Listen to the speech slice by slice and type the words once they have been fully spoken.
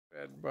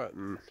Red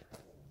button.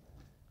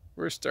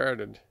 We're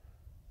started.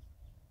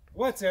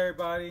 What's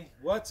everybody?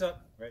 What's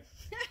up? Right.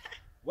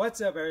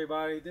 What's up,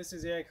 everybody? This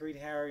is Aircrete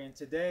Harry, and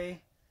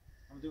today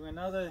I'm doing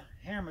another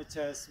hammer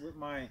test with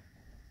my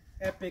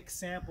epic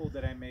sample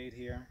that I made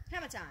here.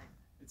 Hammer time.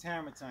 It's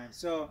hammer time.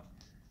 So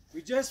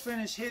we just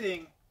finished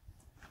hitting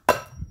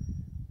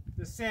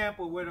the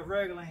sample with a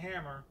regular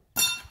hammer.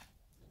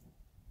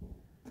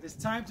 It's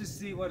time to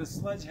see what a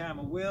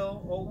sledgehammer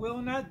will or will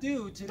not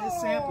do to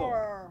this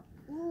sample.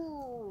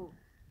 Ooh.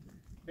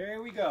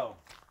 Here we go.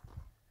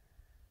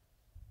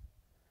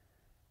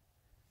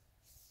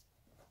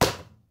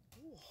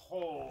 Oh,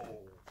 wow.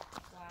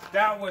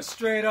 That was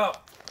straight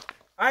up.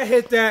 I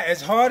hit that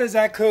as hard as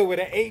I could with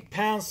an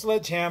 8-pound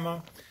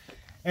sledgehammer,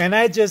 and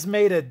I just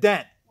made a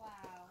dent. Wow.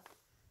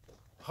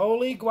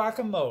 Holy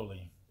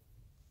guacamole.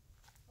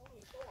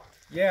 Holy Lord.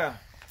 Yeah.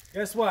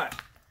 Guess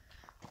what?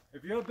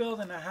 If you're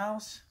building a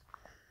house,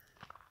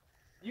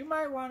 you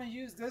might want to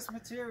use this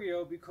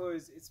material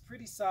because it's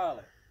pretty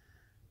solid.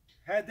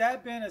 Had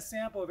that been a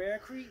sample of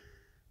Aircrete,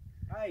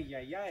 ay,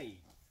 ay, ay.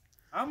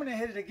 I'm going to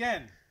hit it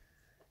again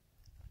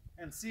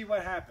and see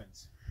what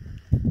happens.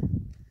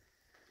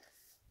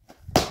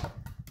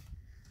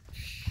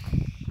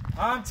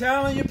 I'm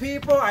telling you,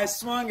 people, I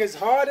swung as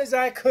hard as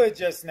I could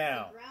just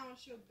now. The ground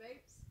shook,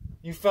 babes.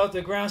 You felt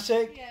the ground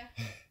shake? Yeah.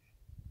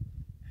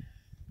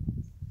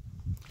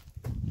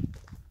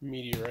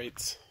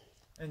 Meteorites.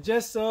 And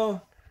just so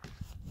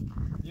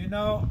you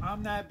know,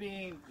 I'm not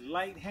being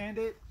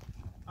light-handed.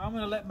 I'm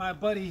going to let my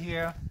buddy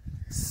here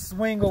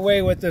swing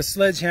away with the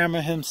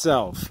sledgehammer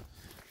himself.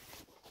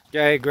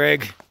 Okay,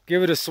 Greg,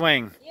 give it a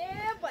swing.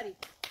 Yeah, buddy.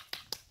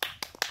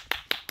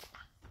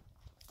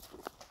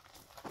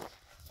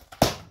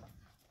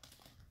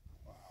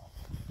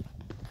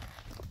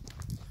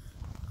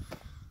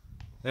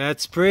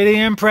 That's pretty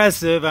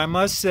impressive, I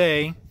must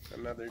say.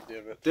 Another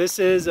divot. This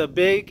is a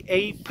big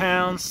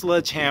 8-pound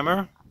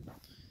sledgehammer.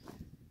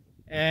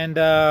 And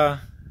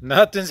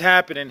nothing's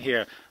happening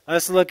here.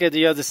 Let's look at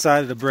the other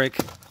side of the brick.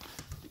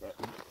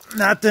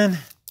 Nothing.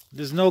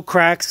 There's no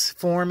cracks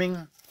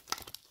forming.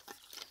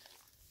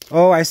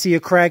 Oh, I see a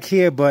crack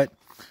here, but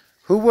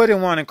who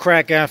wouldn't want a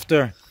crack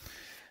after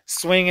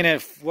swinging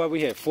it, what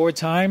we hit, 4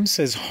 times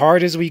as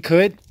hard as we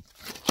could?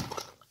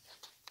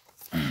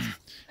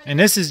 And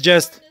this is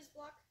just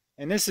a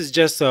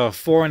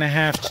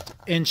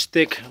 4.5-inch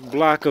thick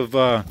block of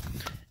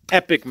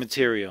E.P.I.C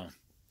material.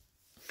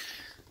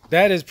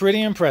 That is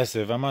pretty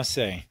impressive, I must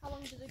say. How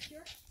long did it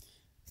cure?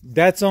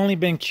 That's only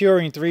been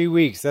curing 3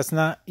 weeks. That's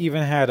not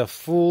even had a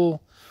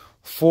full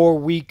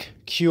 4-week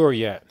cure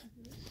yet.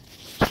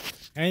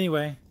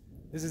 Anyway,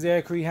 this is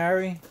Aircrete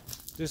Harry.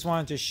 Just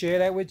wanted to share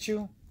that with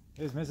you.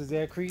 This is Mrs.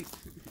 Aircrete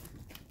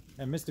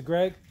and Mr.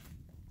 Greg.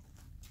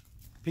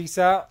 Peace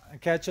out and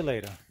catch you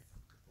later.